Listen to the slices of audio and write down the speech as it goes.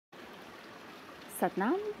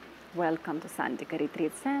Satnam, welcome to Santika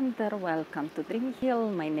Retreat Center, welcome to Dream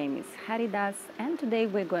Hill. My name is Haridas and today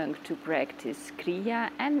we're going to practice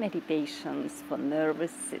kriya and meditations for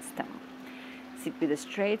nervous system. Sit with a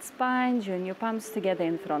straight spine, join your palms together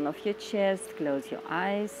in front of your chest, close your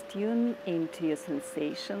eyes, tune into your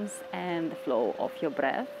sensations and the flow of your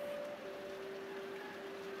breath.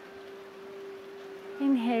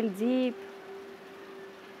 Inhale deep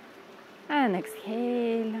and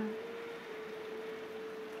exhale.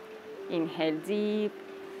 Inhale deep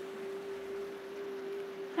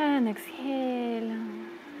and exhale.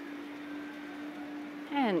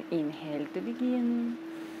 And inhale to begin.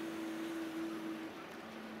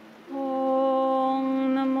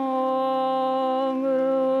 Om Namo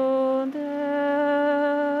Gurudev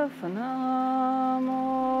Namo.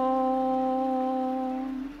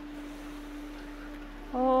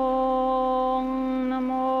 Om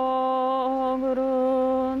Namo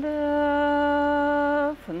Gurudev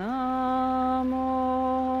Namo.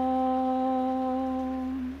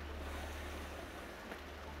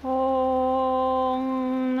 Om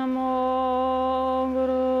Namo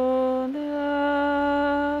Gurudev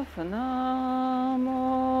Namo.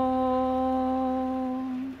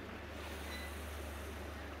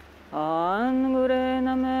 An Gure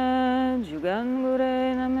Name, Jugan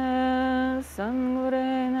Gure Name, San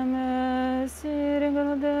Gure Name, Sri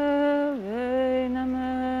Gurudeve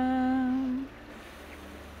Name.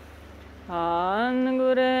 An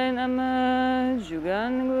Gure Name,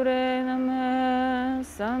 Jugan Gure Name,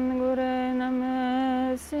 San Gure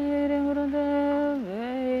Name, Sri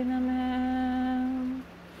Gurudeve Name.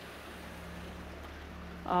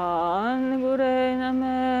 An Gure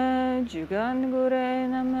Name, Jugan Gure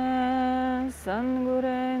Name, San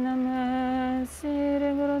Gure Name, Sri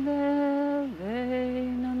Gurudeve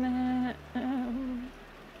Name.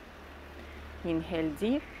 Inhale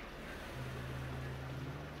deep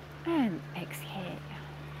and exhale.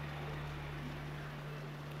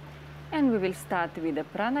 And we will start with the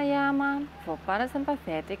pranayama for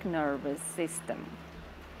parasympathetic nervous system.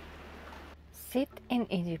 Sit in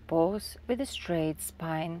easy pose with a straight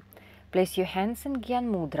spine. Place your hands in Gyan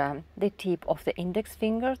Mudra, the tip of the index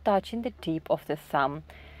finger touching the tip of the thumb,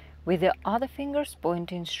 with the other fingers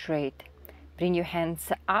pointing straight. Bring your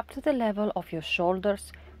hands up to the level of your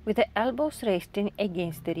shoulders, with the elbows resting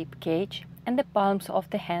against the rib cage and the palms of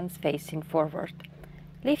the hands facing forward.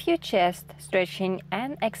 Lift your chest, stretching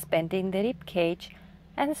and expanding the rib cage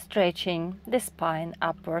and stretching the spine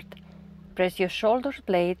upward. Press your shoulder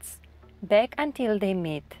blades back until they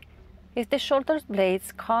meet. If the shoulder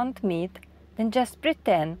blades can't meet, then just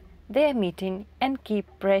pretend they are meeting and keep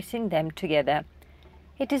pressing them together.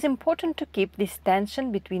 It is important to keep this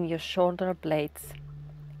tension between your shoulder blades.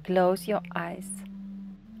 Close your eyes.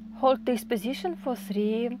 Hold this position for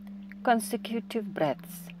 3 consecutive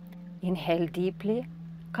breaths. Inhale deeply.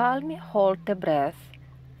 Calmly hold the breath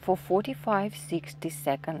for 45-60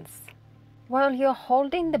 seconds. While you're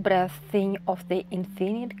holding the breath, think of the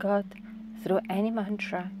infinite God through any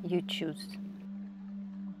mantra you choose.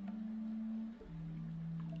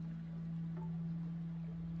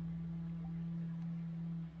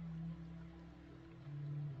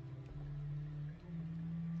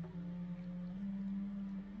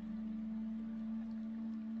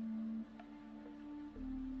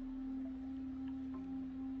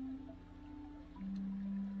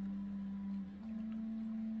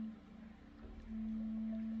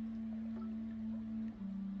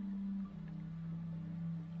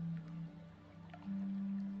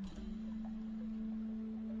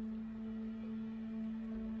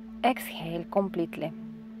 Exhale completely.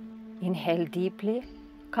 Inhale deeply.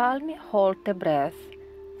 Calmly hold the breath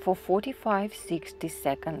for 45-60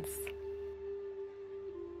 seconds.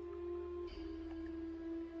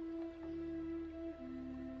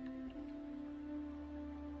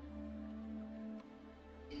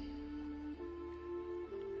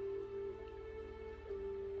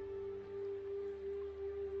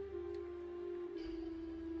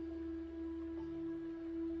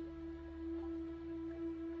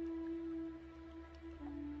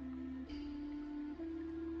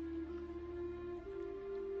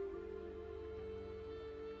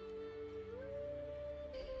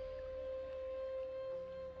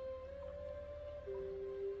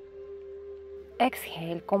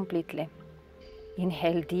 Exhale completely.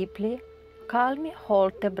 Inhale deeply. Calmly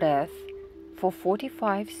hold the breath for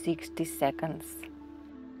 45-60 seconds.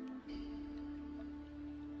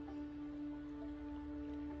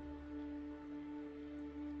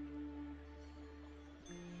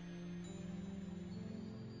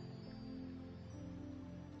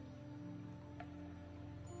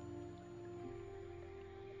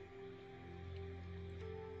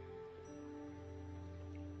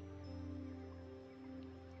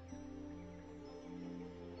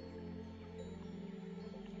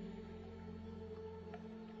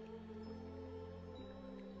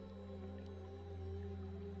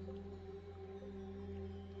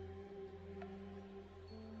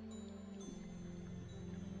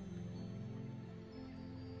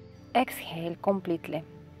 Exhale completely.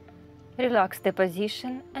 Relax the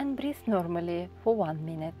position and breathe normally for 1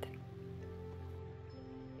 minute.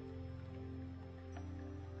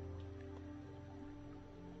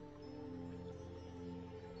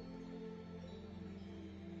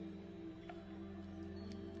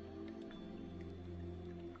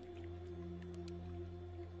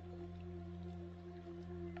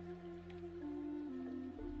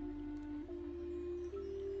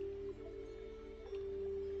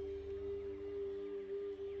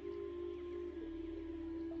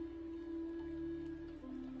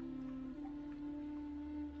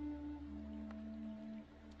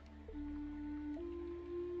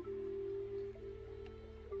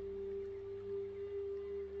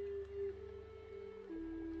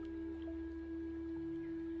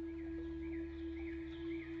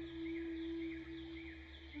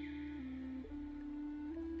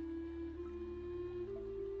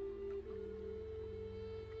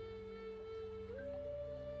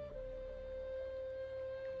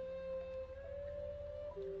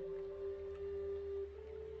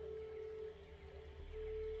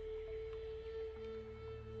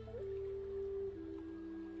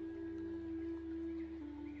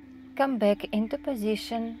 Come back into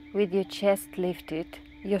position with your chest lifted,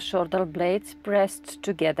 your shoulder blades pressed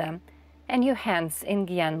together, and your hands in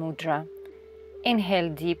Gyan Mudra. Inhale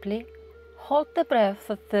deeply, hold the breath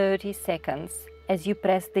for 30 seconds as you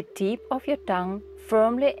press the tip of your tongue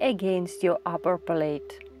firmly against your upper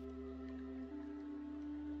palate.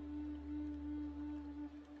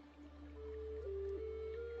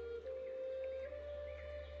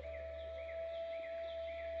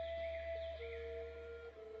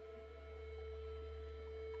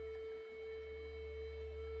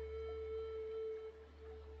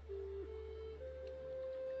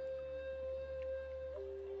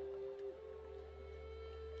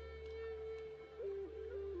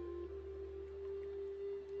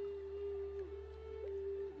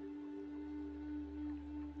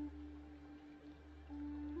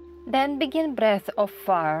 Then begin breath of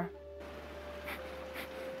fire.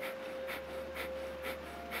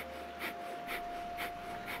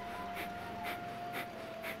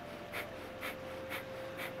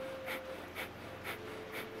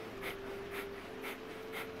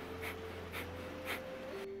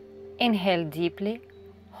 Inhale deeply,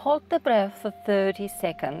 hold the breath for 30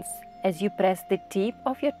 seconds as you press the tip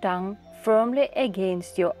of your tongue firmly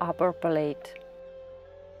against your upper palate.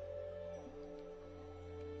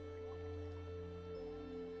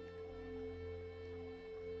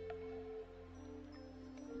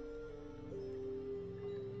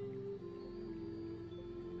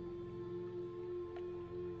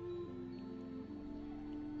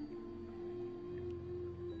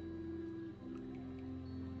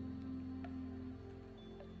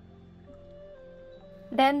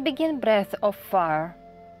 Then begin breath of fire.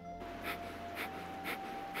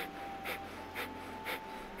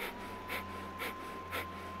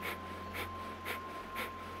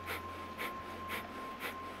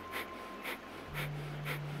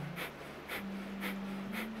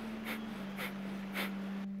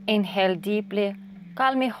 Inhale deeply,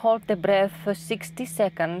 calmly hold the breath for 60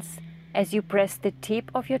 seconds as you press the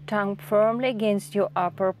tip of your tongue firmly against your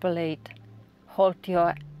upper palate. Hold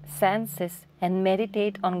your senses and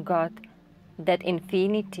meditate on God, that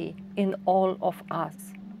infinity in all of us.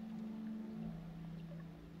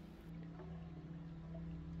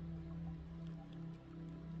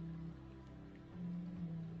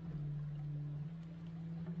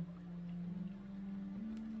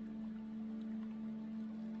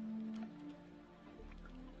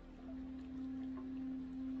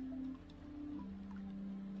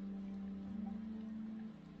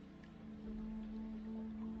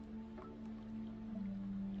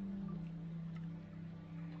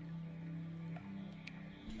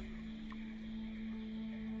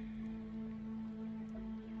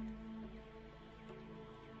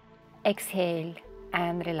 Exhale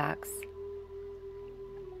and relax.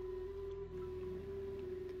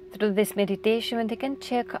 Through this meditation, we can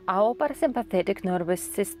check our parasympathetic nervous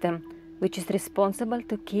system, which is responsible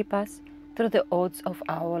to keep us through the odds of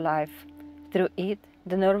our life. Through it,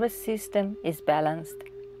 the nervous system is balanced.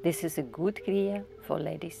 This is a good kriya for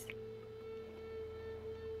ladies.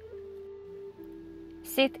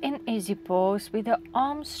 Sit in easy pose with the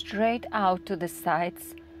arms straight out to the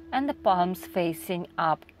sides and the palms facing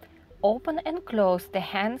up. Open and close the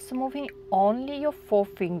hands, moving only your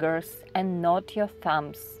forefingers and not your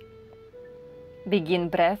thumbs. Begin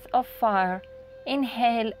breath of fire.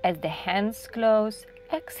 Inhale as the hands close.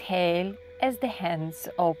 Exhale as the hands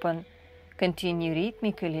open. Continue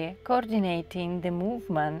rhythmically coordinating the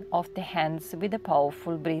movement of the hands with a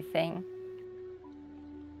powerful breathing.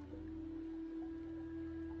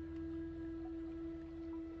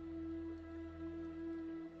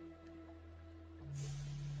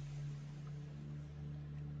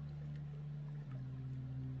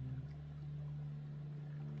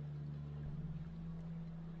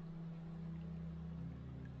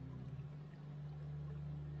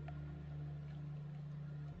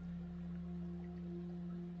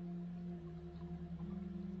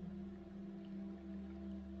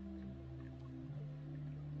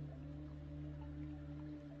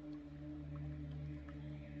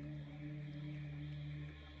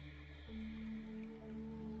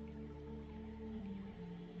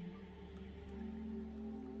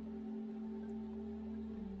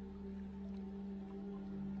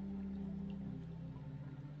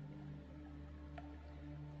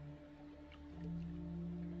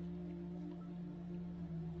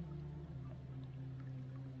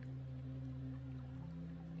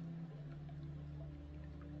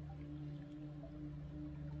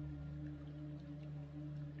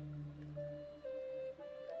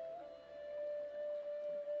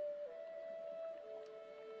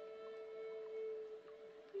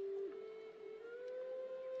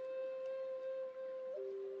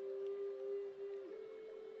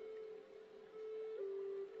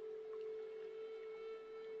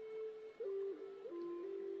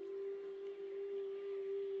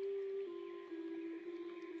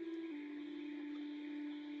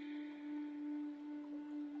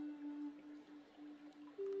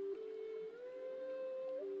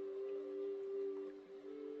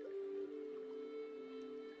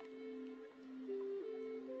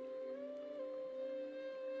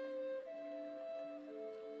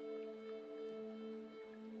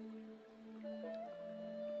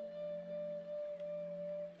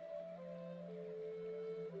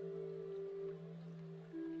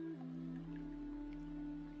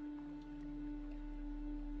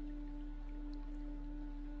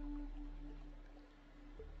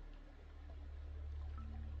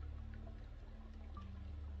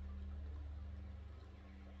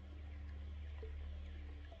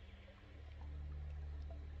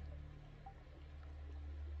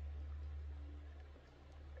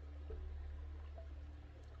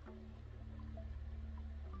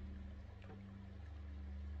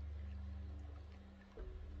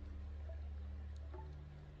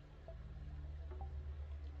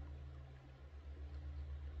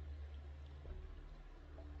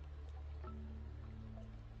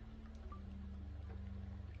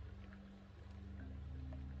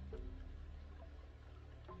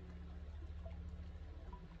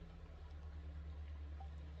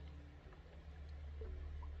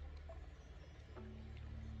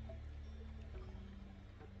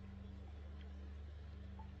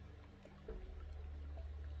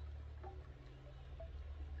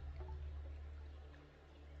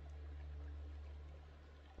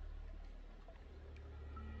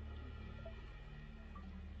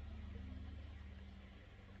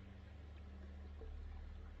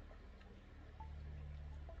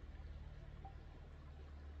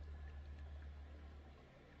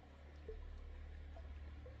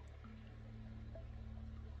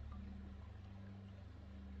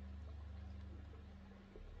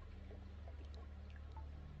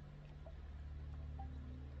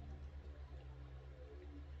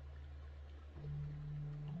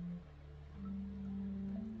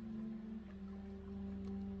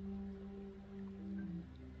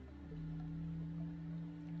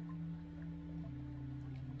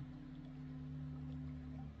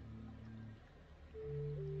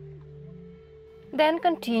 Then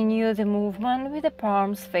continue the movement with the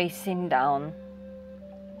palms facing down.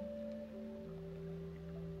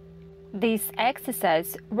 This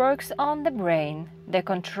exercise works on the brain, the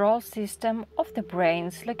control system of the brain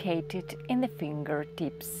is located in the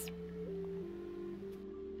fingertips.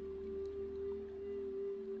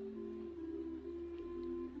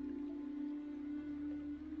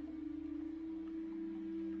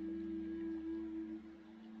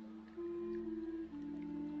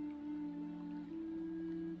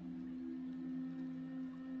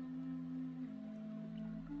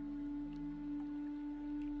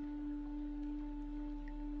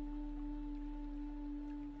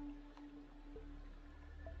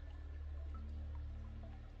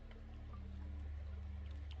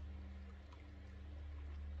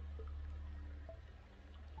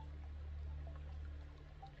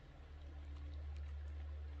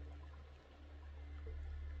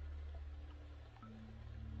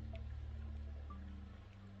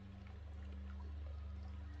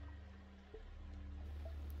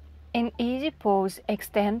 In easy pose,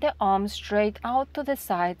 extend the arms straight out to the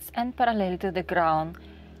sides and parallel to the ground.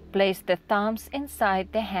 Place the thumbs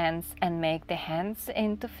inside the hands and make the hands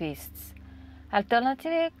into fists.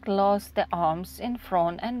 Alternatively, close the arms in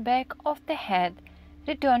front and back of the head,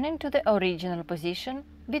 returning to the original position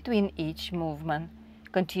between each movement.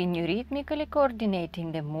 Continue rhythmically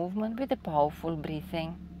coordinating the movement with the powerful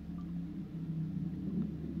breathing.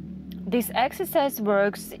 This exercise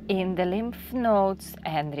works in the lymph nodes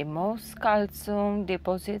and removes calcium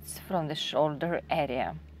deposits from the shoulder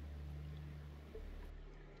area.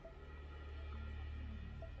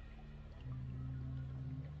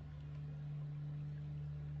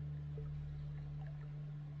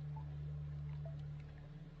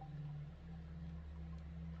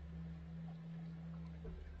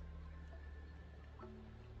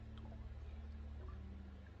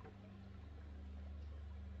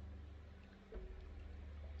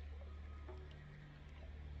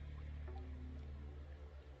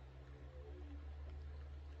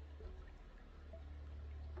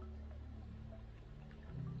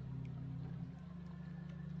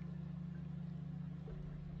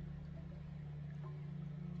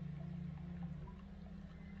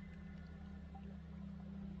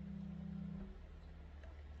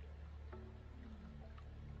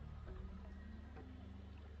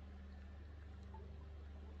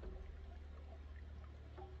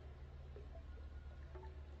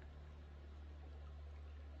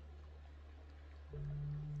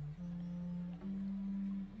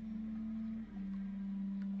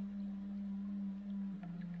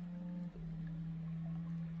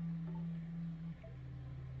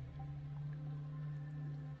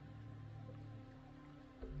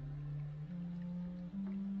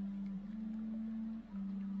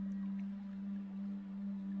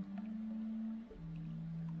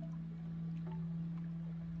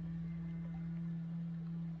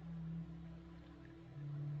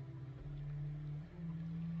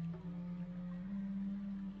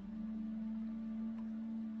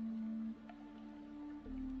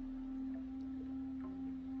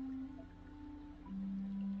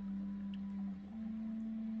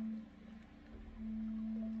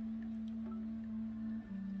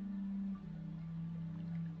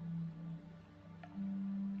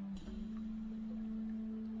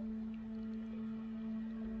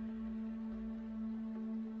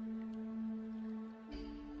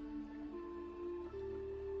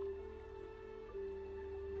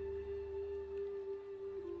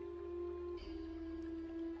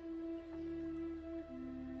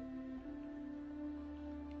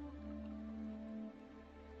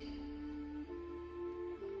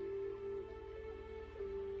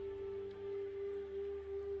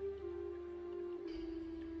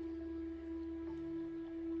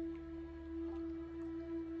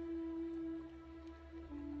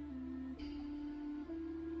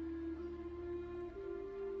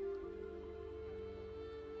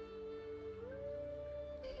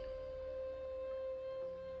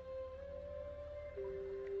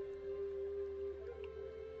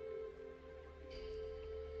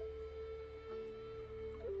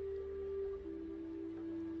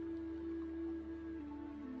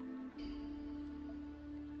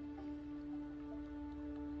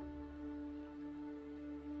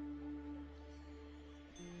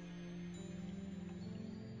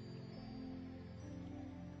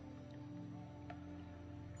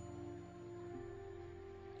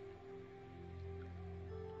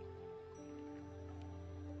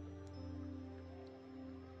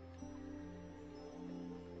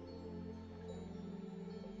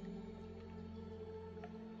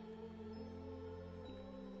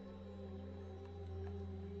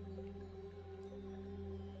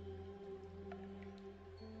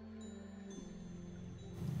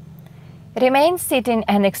 Remain sitting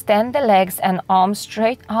and extend the legs and arms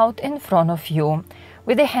straight out in front of you,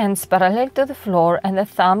 with the hands parallel to the floor and the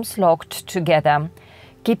thumbs locked together.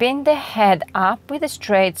 Keeping the head up with a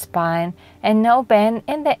straight spine and no bend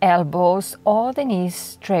in the elbows or the knees,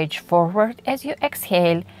 stretch forward as you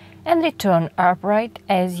exhale and return upright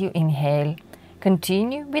as you inhale.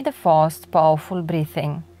 Continue with the fast, powerful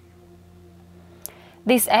breathing.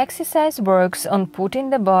 This exercise works on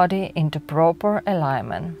putting the body into proper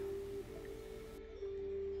alignment.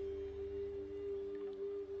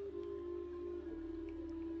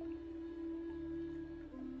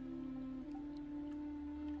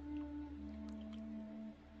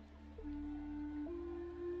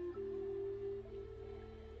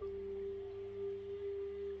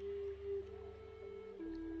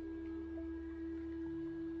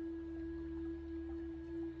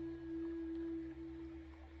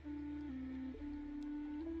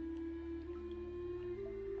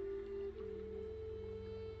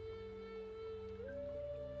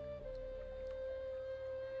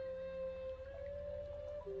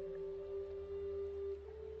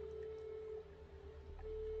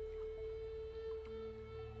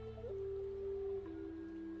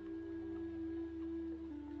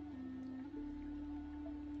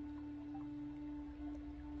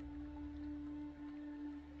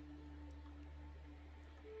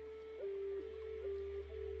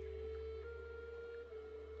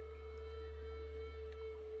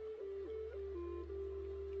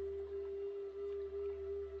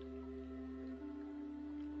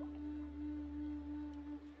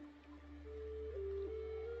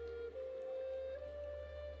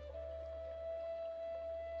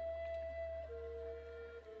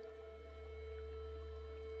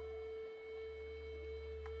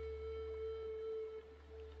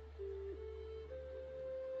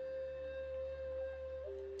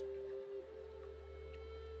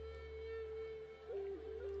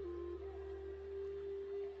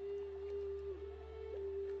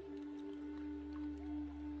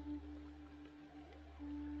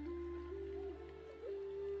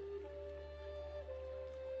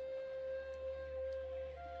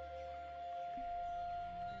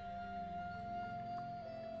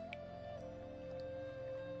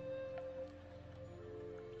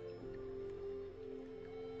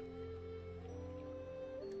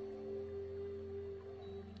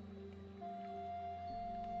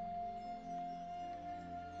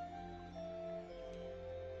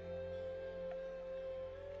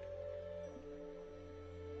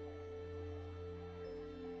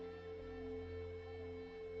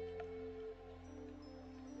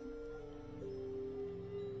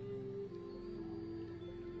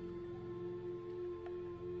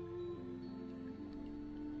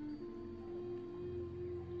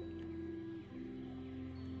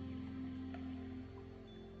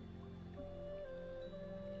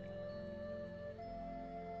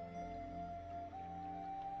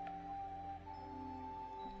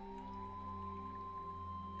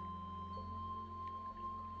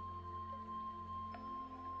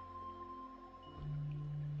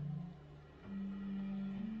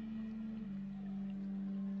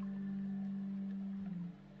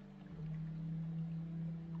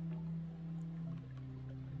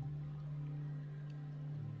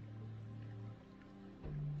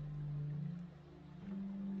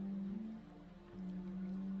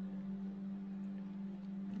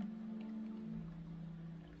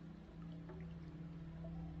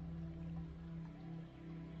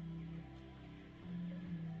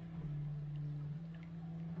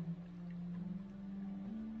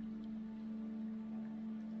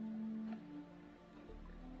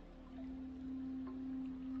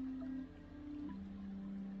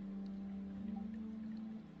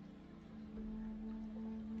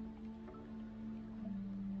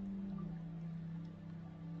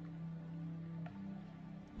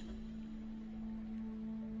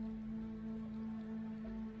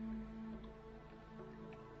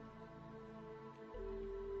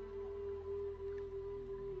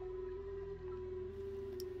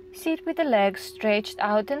 Sit with the legs stretched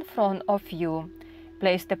out in front of you.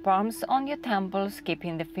 Place the palms on your temples,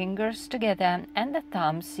 keeping the fingers together and the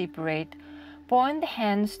thumbs separate. Point the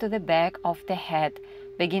hands to the back of the head.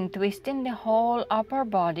 Begin twisting the whole upper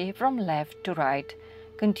body from left to right.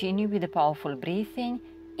 Continue with the powerful breathing,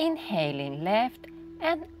 inhaling left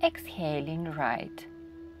and exhaling right.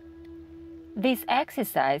 This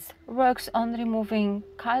exercise works on removing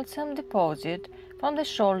calcium deposit from the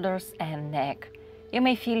shoulders and neck. You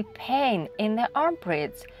may feel pain in the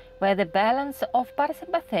armpits where the balance of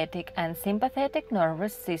parasympathetic and sympathetic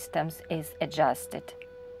nervous systems is adjusted.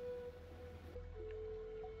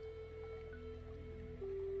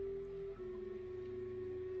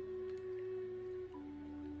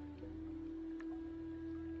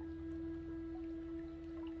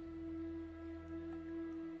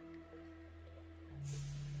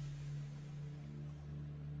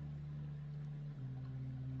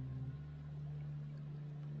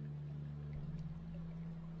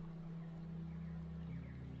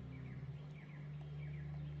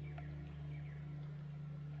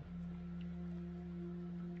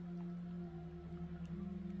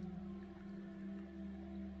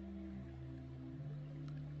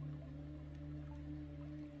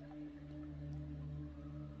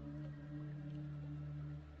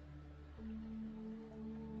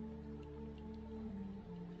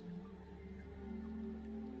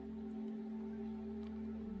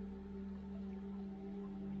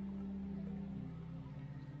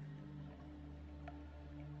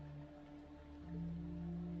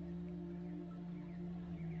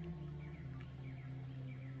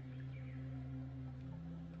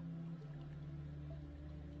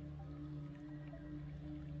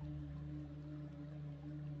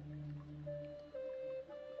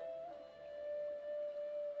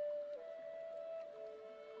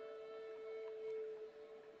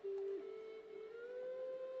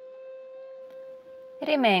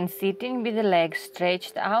 Remain sitting with the legs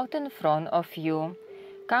stretched out in front of you.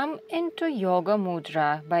 Come into Yoga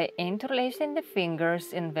Mudra by interlacing the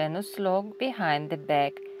fingers in Venus log behind the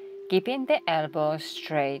back, keeping the elbows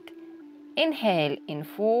straight. Inhale in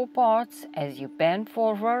 4 parts as you bend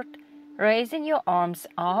forward, raising your arms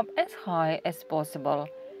up as high as possible.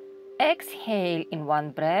 Exhale in 1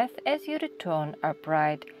 breath as you return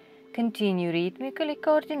upright. Continue rhythmically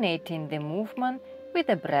coordinating the movement with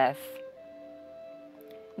the breath.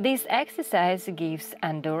 This exercise gives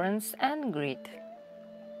endurance and grit.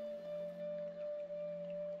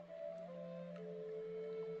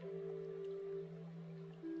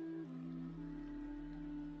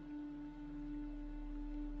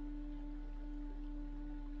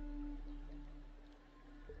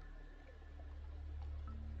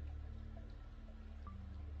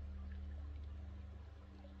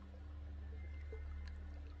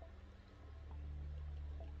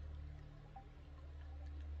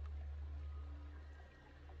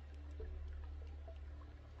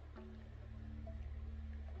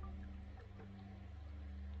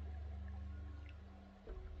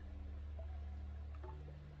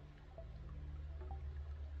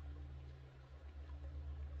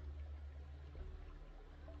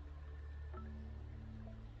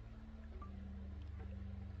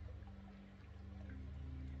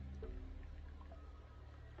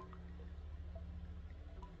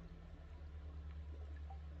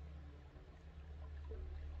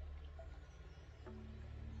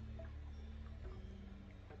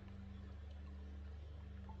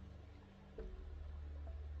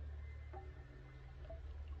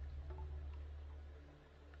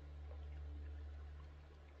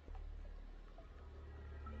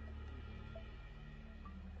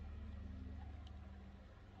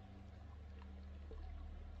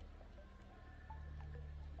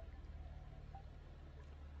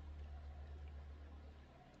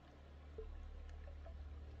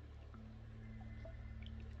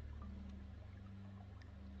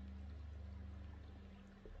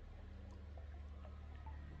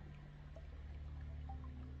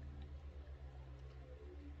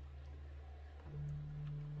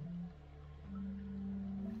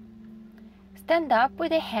 Stand up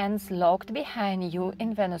with the hands locked behind you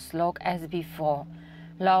in Venus log as before.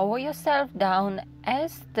 Lower yourself down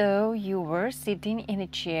as though you were sitting in a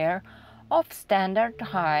chair of standard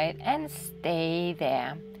height and stay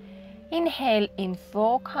there. Inhale in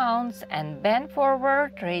 4 counts and bend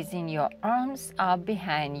forward, raising your arms up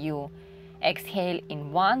behind you. Exhale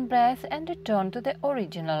in 1 breath and return to the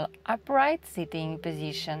original upright sitting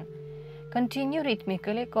position. Continue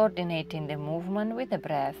rhythmically coordinating the movement with the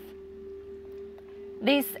breath.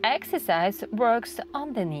 This exercise works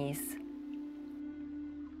on the knees.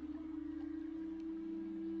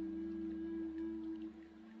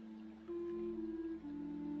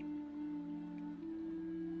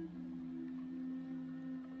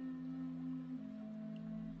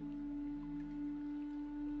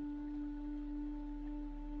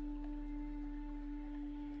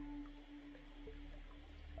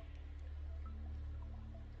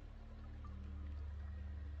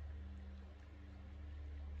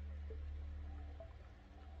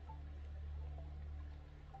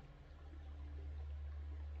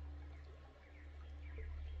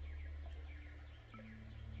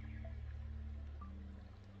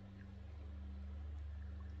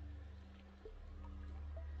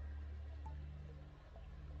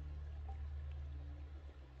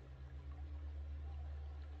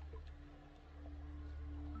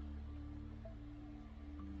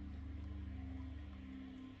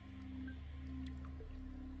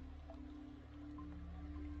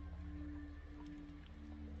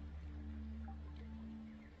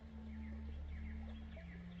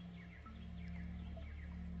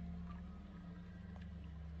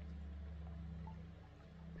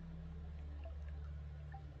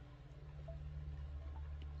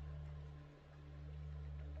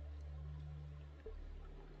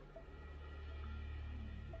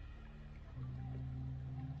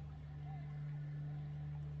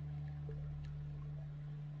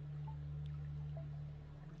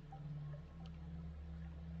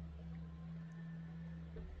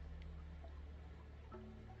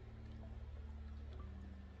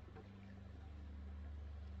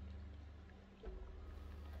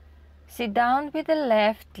 Sit down with the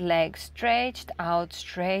left leg stretched out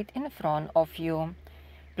straight in front of you.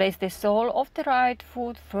 Place the sole of the right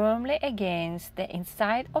foot firmly against the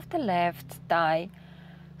inside of the left thigh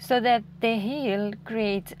so that the heel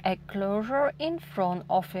creates a closure in front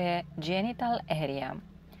of the genital area.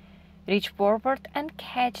 Reach forward and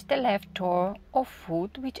catch the left toe or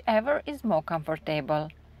foot, whichever is more comfortable.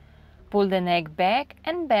 Pull the neck back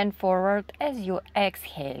and bend forward as you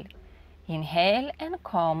exhale. Inhale and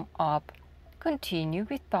come up. Continue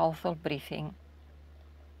with powerful breathing.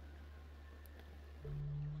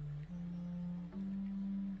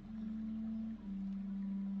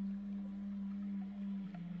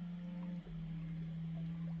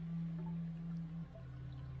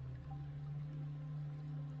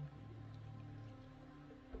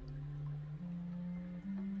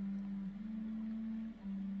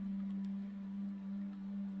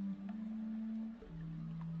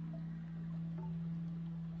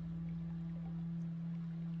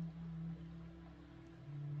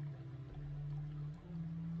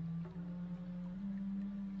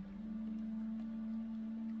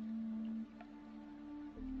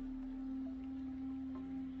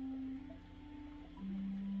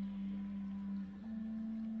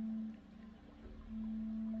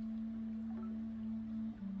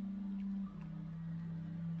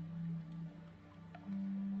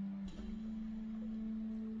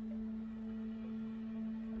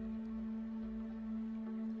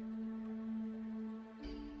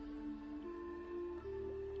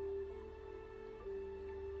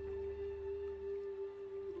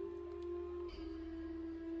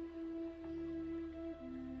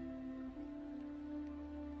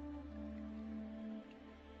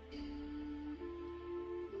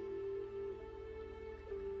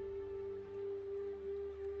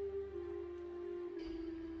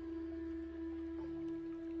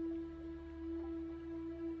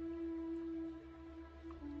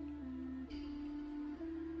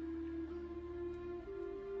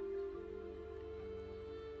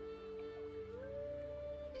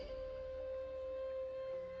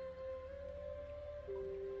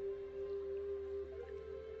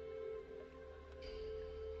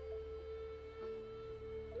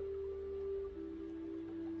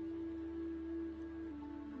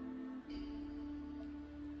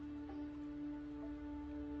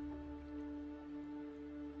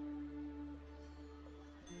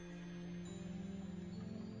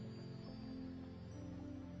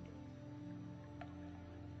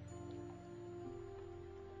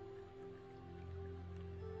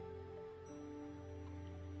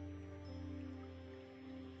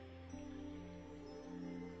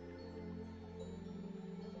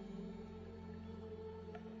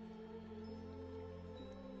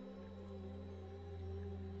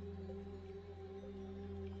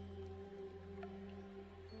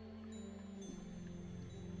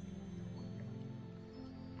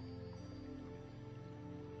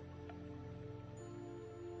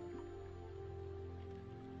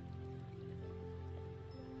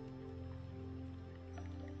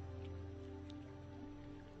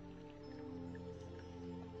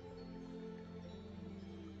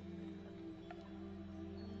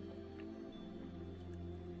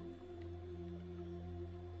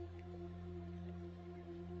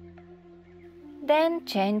 Then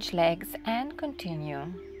change legs and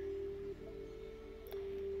continue.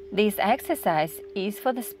 This exercise is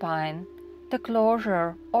for the spine, the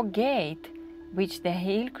closure or gate which the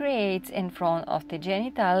heel creates in front of the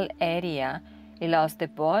genital area allows the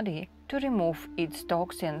body to remove its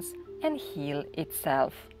toxins and heal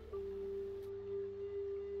itself.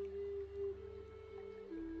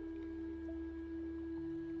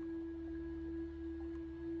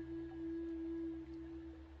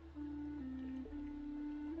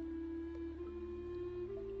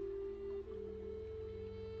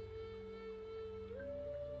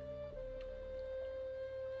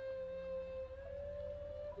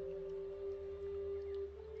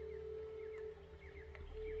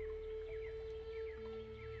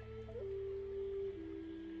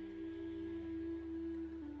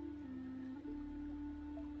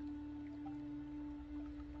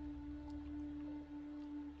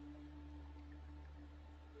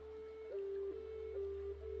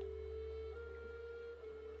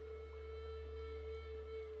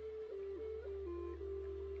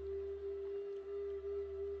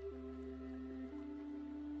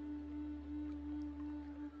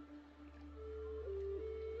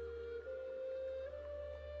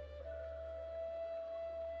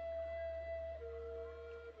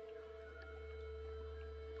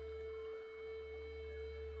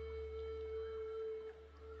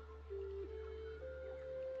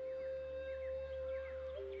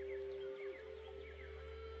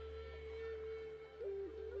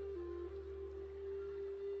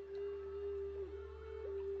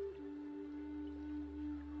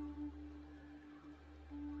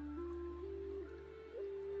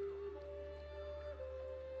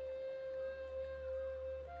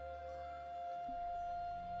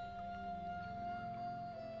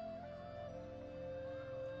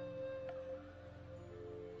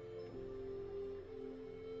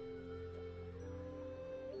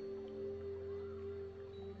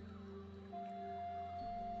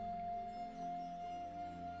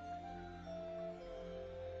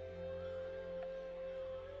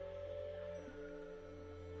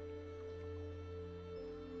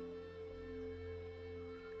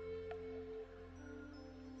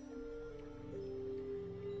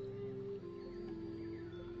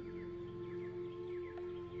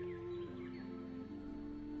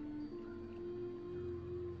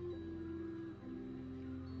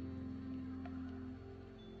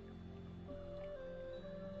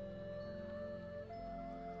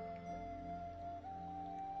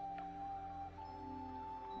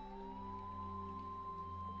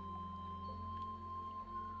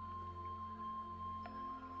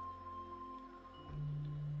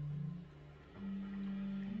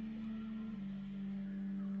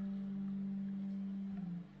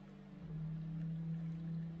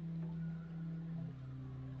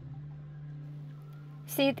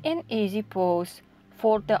 Sit in easy pose.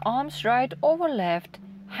 Fold the arms right over left,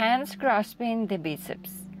 hands grasping the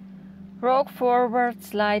biceps. Rock forward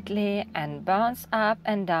slightly and bounce up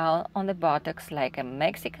and down on the buttocks like a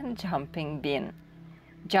Mexican jumping bean.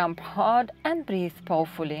 Jump hard and breathe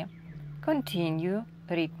powerfully. Continue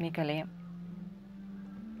rhythmically.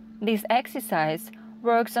 This exercise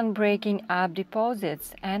works on breaking up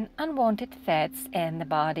deposits and unwanted fats in the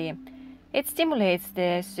body. It stimulates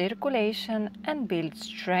the circulation and builds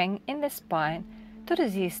strength in the spine to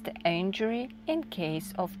resist injury in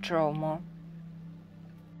case of trauma.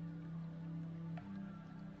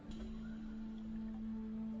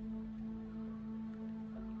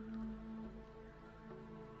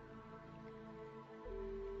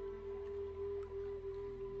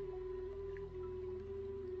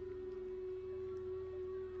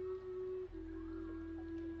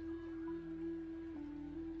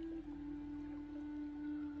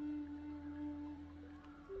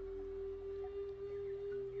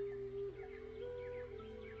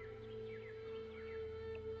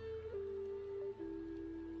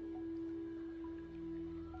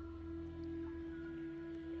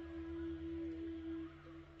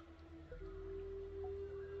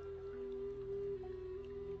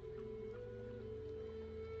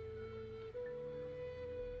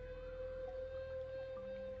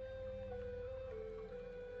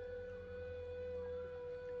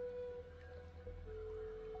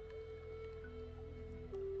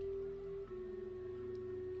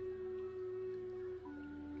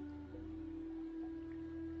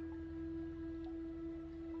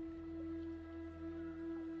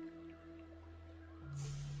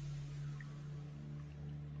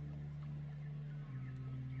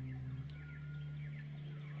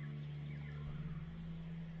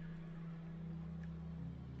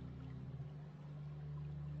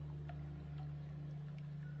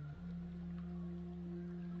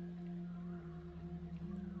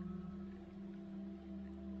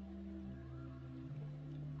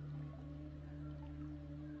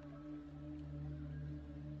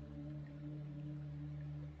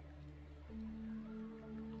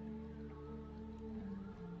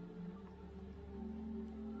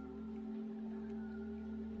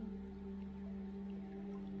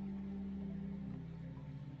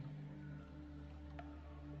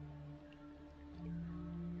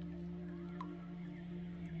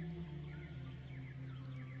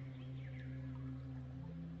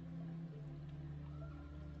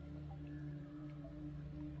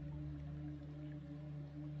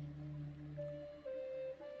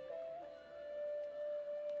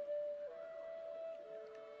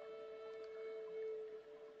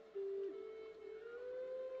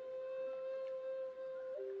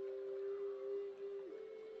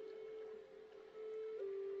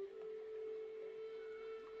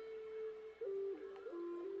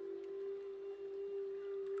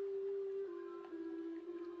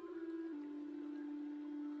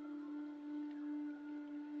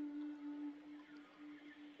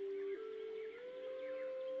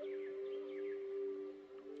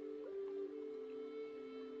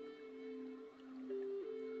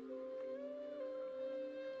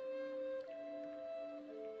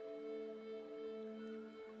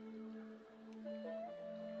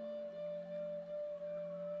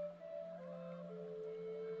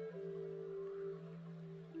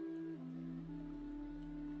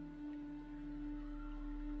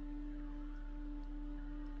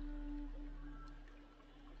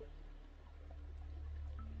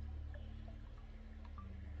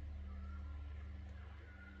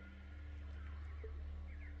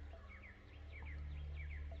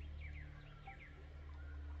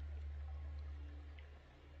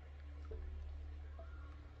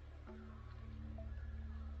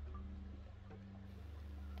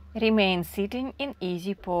 Remain sitting in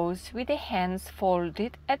easy pose with the hands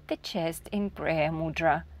folded at the chest in prayer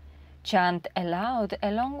mudra. Chant aloud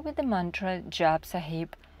along with the mantra Jap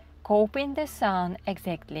Sahib, copying the sound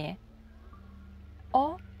exactly.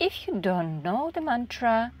 Or if you don't know the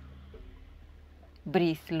mantra,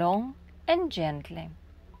 breathe long and gently.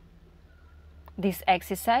 This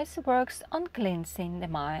exercise works on cleansing the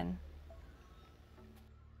mind.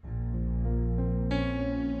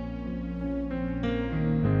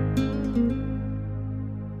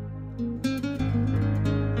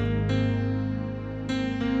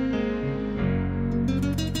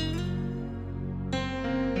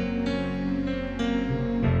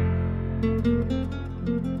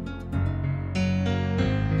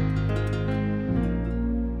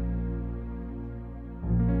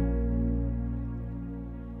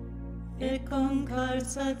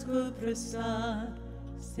 सतगुरु प्रसाद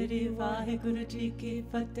श्री वाहिगुरु जी की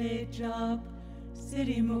फतेह जाप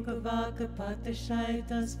Siri Mukhavaka Patashai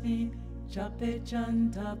Tasmin Chape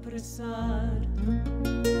Chanta Prasad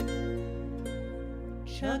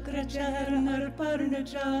Chakra Charnar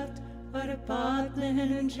Parnajat Arpat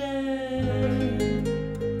Lehenje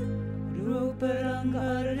Ruparang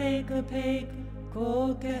Areka Pek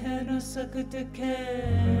Ko Kehena Sakatake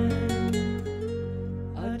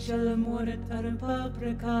Achala Murat Arpa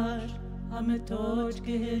Prakash Amatoj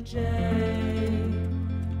Gihijay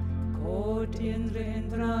Kot Indra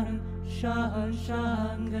Indran Shahan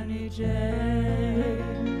Shahan Ganijay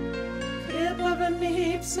Kriya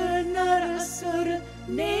Mihip Sur Narasur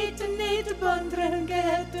Neta Neta Bandran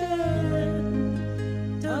Geta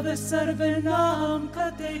Tava Sarvanam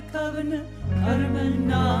Kate Kavana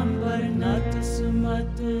Karmanam Varnata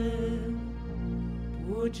Sumata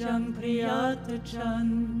Pujam Priyata Chan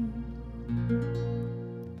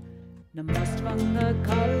Namastvanga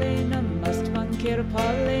Kale, Namastvangir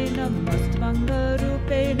Pale, Namastvanga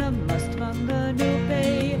Rupe, Namastvanga Nupe,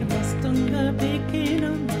 Namastanga Beke,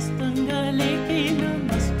 Namastanga Leke,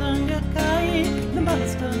 Namastanga Kai,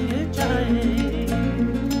 Namastanga Jai,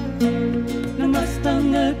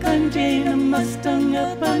 Namastanga Kanje, Namastanga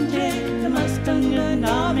Panje, Namastanga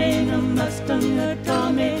Name, Namastanga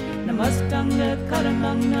Tame, Namastanga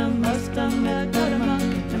Karamang, Namastanga Karamang,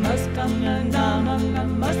 Namastanga Namam,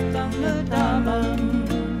 Namastanga Damam,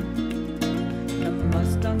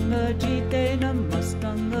 Namastanga Jite,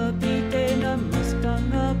 Namastanga Pite,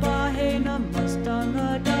 Namastanga Bahe, Namastanga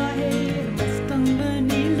Dahe, Namastanga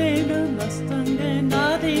Nile, Namastanga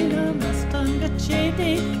Nade, Namastanga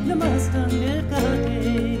Chete, Namastanga Kate,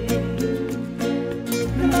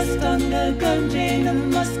 Namastanga Ganje,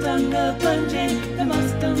 Namastanga Panje,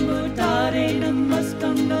 Namastanga Tare,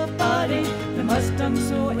 Namastanga Pare, Namastang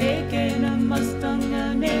Su Eke, Namastanga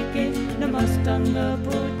Neke, Namastanga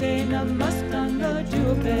Pute, Namastanga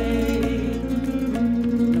Jupe,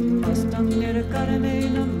 Namastang Nirakarame,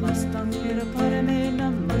 Namastang Niraparame,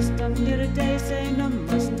 Namastang Niradese,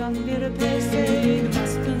 Namastang Nirapese,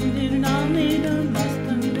 Namastang Niraname,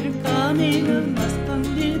 Namastang Nirkame, Namastang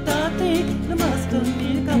Nirdate, Namastang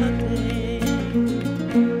Nirkate,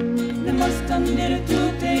 Namastang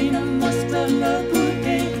Niratute, Namastanga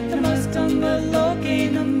Pute, Namastanga Loke,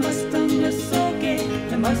 Namastanga Soke,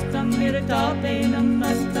 Namastang Niratape,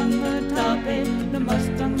 Namastanga Tape,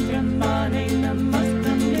 Namastang Dramane,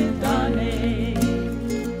 Namastang Nidane,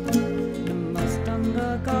 Namastanga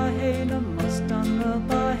Kahe, Namastanga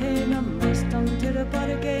Bahe, Namastang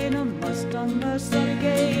Tiraparake, Namastanga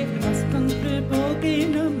Sarge, Namastang Triboge,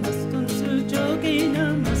 Namastang Sujoge,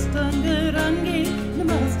 Namastanga Range,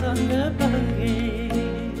 Namastanga Bange,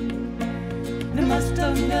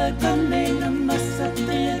 Namastanga Tame,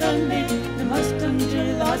 Namasate Rame, Namastang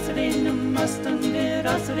Jilasare, Namastang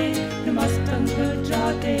Nirasare, Namastanga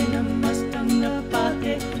Jate, Namastanga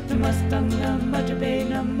Pate, Namastanga Majabe,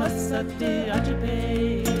 Namasate Ajabe,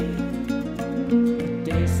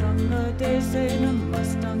 Desanga Dese,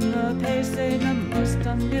 Namastanga Pese,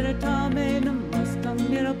 Namastang Niratame, Namastang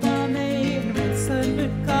Nirapame, Sarva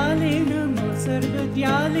Kale, Namo Sarva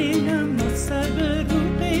Dyale, Namo Sarva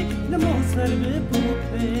Rupe, Namo Sarva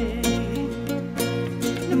Bhupe,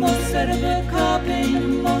 Namo Sarva Kape,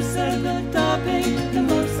 Namo Sarva Tape,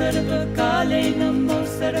 Namo Sarva Kale, Namo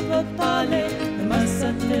Sarva Pale,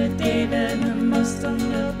 Namasata Deva,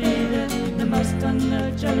 Namastanga Veda, Namastanga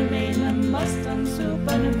Janame, Namastang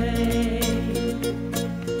Supaname,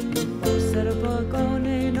 Namo Sarva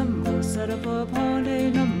Gone, Namo Sarva Bhane,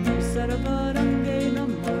 Namo Sarva Range,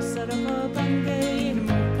 Namo Sarva Bange,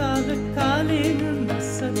 Namo Kala Kale,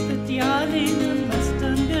 Namasata Dyale,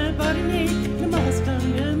 Namastanga Varne,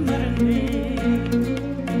 Namastanga Marane,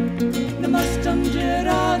 Namastang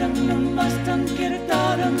Jiraram, Namastang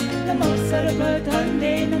Kirtaram, Namo Sarva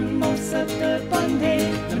Dhande, Namo Sarva Bandhe,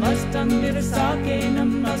 Namastang Virasake,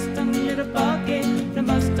 Namastang Virapake,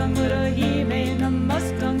 Namastang Rahime,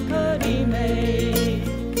 Namastang Karime,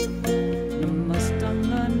 Namastang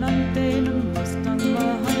Anante, Namastang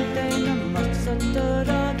Mahante, Namastang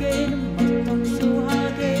Rage, Namastang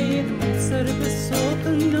Suhage, Namo Sarva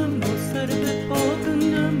Sokam, Namo Sarva Bhogam,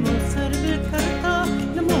 Namo Sarva Karta,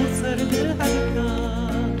 Namo Sarva Harka,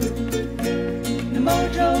 Namo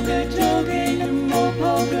Joga Joge, Namo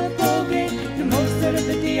Bhoga Bhoge, Namo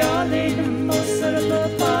Sarva Dhyale, Namo Sarva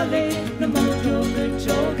Pale, Namo Joga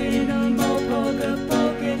Joge, Namo Bhoga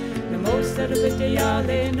Bhoge, Namo Sarva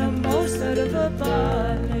Dhyale, Namo Sarva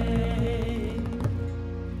Pale,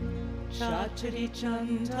 Chachari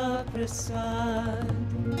Chanta Prasad,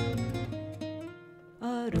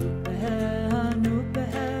 Arup hai, Anup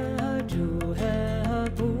hai, Aju hai,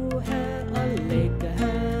 Abu hai, Alek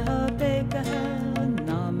hai, Abek hai,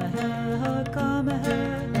 Naam hai, Kam hai,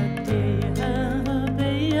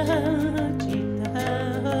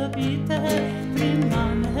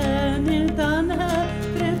 त्रिमान है निर्दान है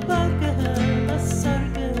त्रिपाक है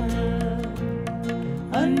असर्ग है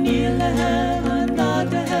अनिल है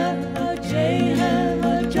अनाद है अजय है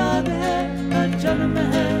अजाद है अजन्म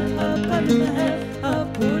है अकर्म है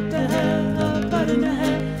अभूत है अपर्ण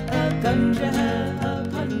है अगंज है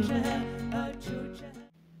अभंज है अचूच है.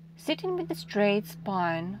 Sitting with a straight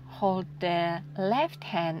spine, hold the left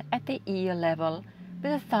hand at the ear level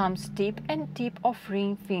with the thumbs tip and tip of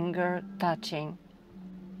ring finger touching.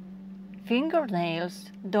 Fingernails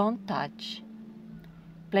don't touch.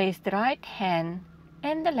 Place the right hand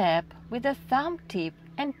in the lap with the thumb tip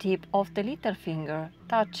and tip of the little finger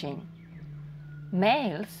touching.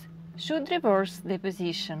 Males should reverse the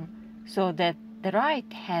position so that the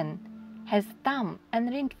right hand has thumb and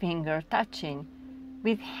ring finger touching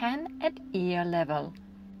with hand at ear level,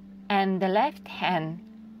 and the left hand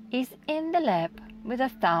is in the lap with the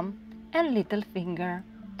thumb and little finger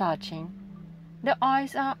touching. The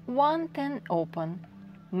eyes are 1/10 open.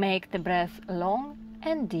 Make the breath long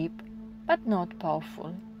and deep, but not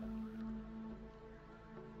powerful.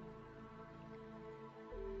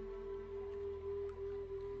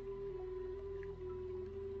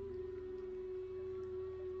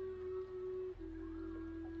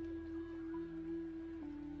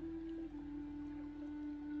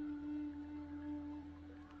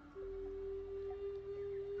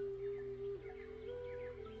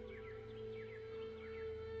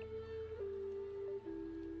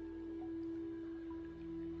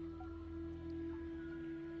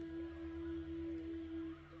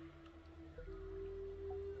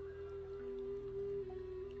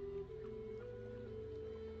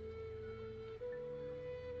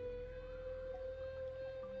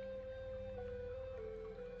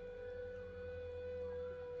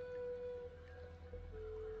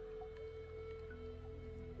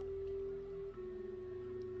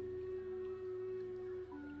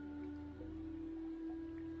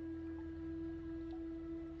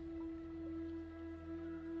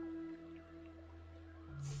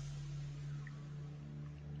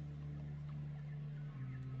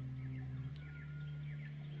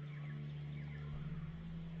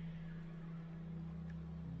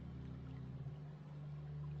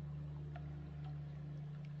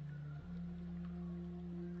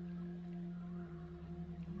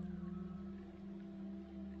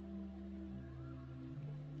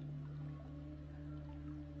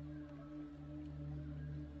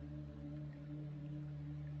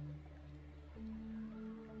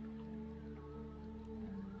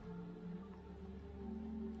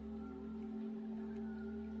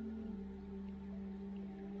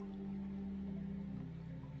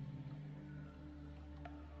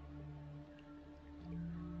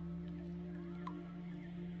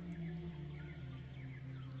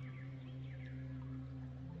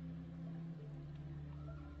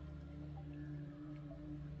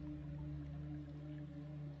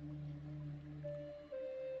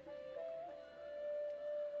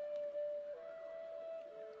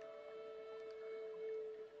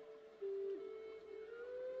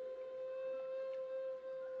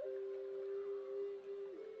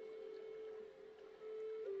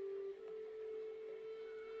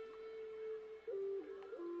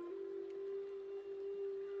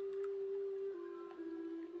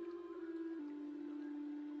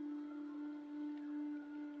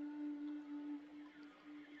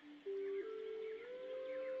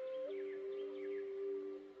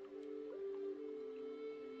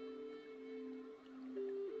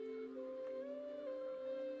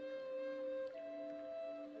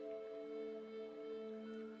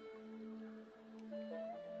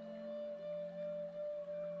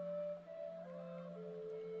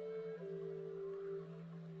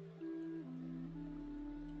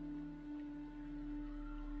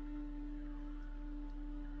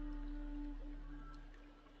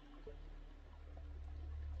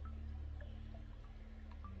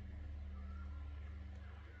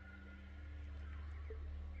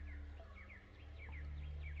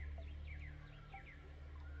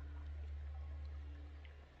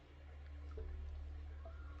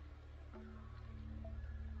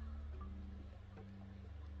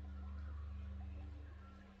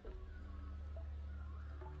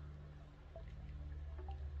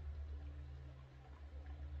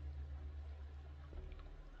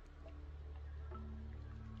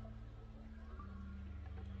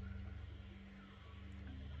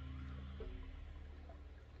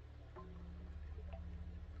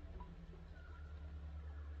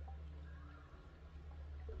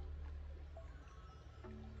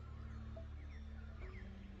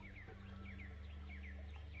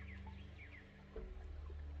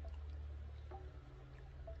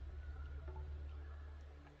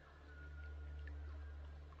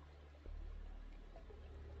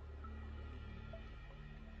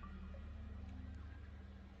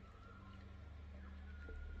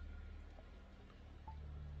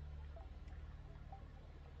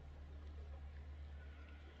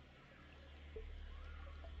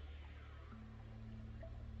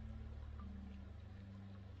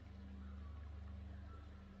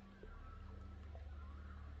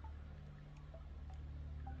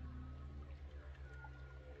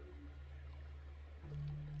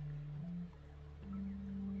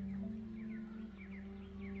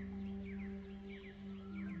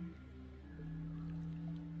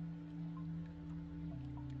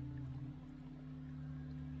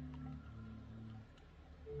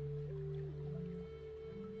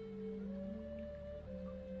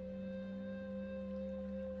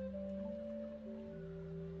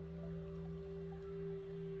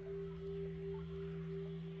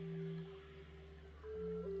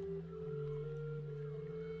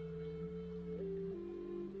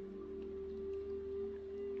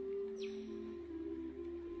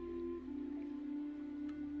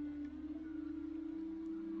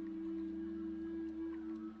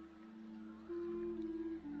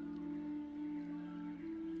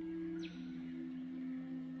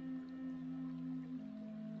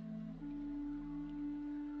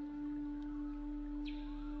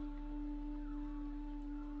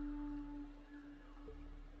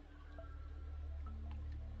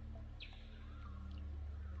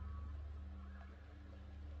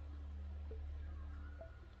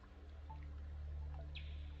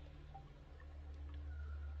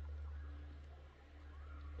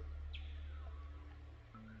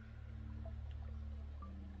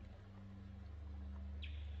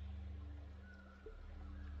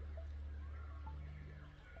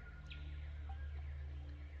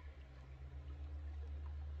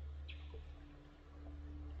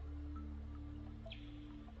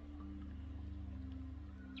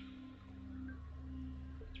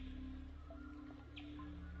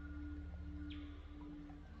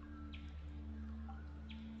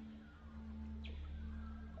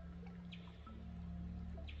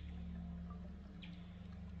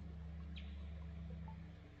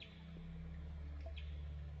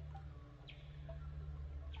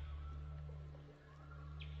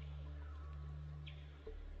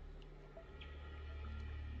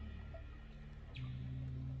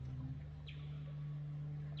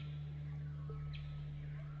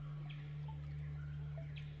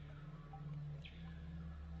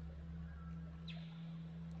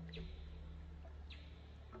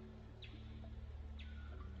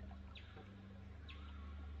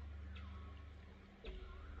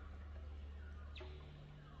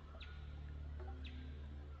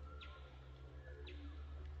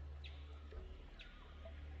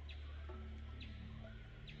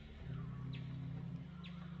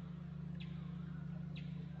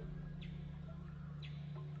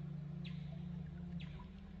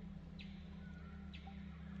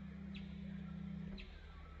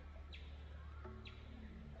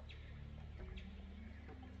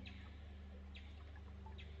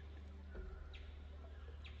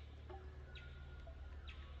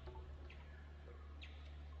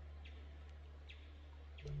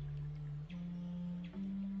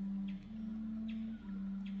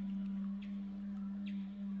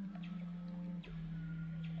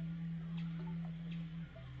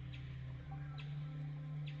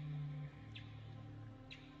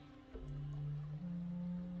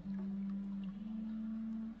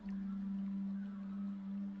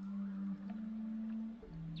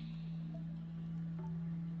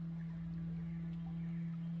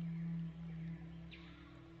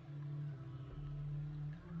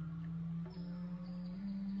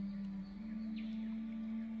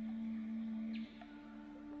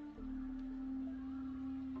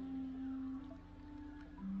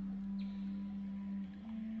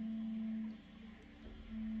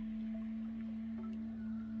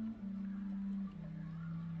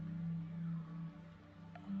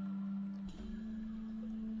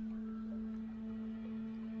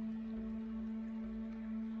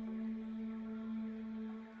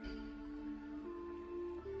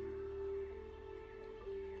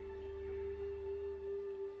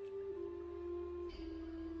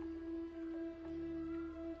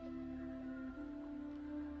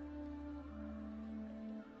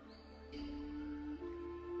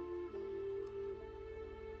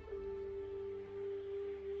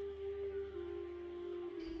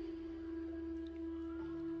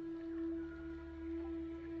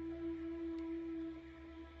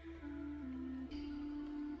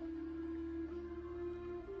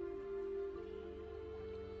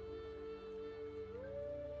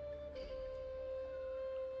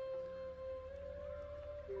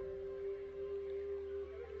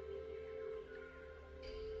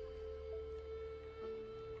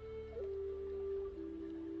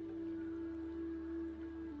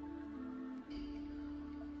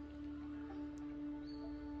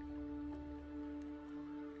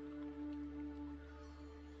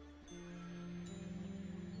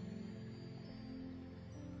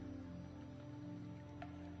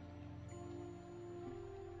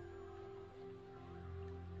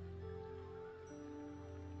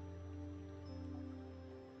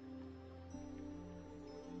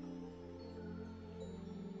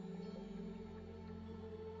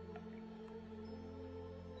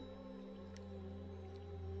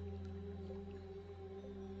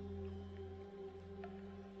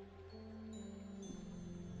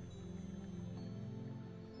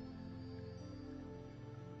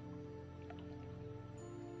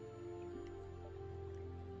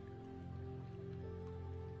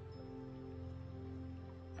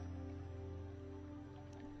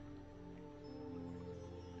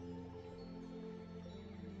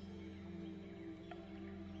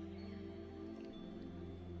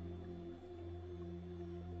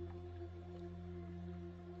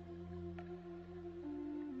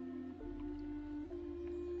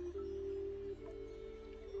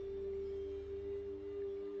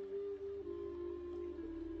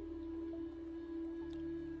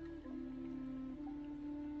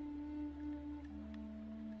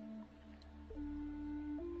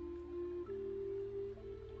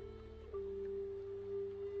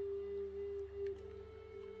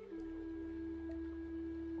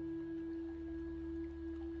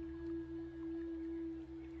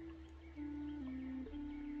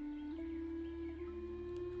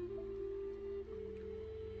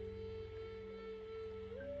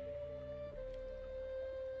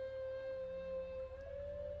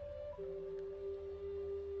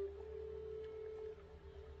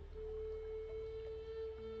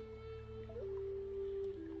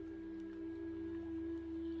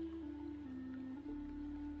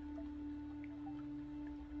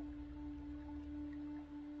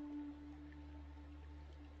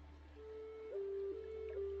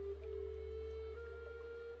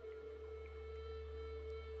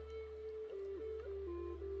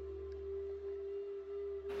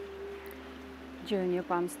 Join your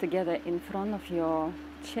palms together in front of your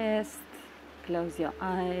chest. Close your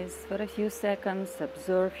eyes for a few seconds.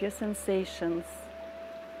 Observe your sensations.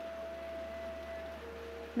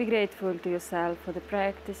 Be grateful to yourself for the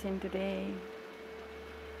practicing today.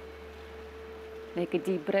 Make a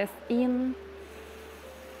deep breath in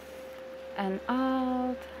and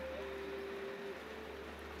out.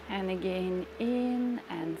 And again in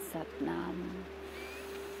and Sat Nam.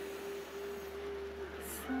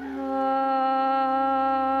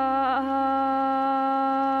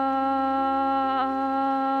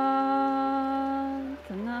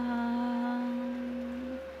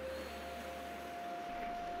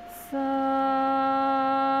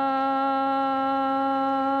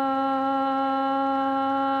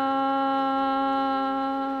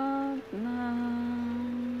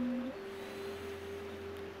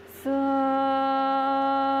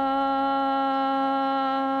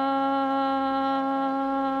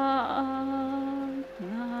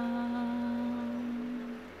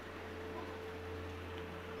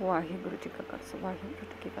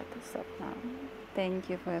 Thank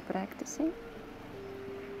you for your practicing.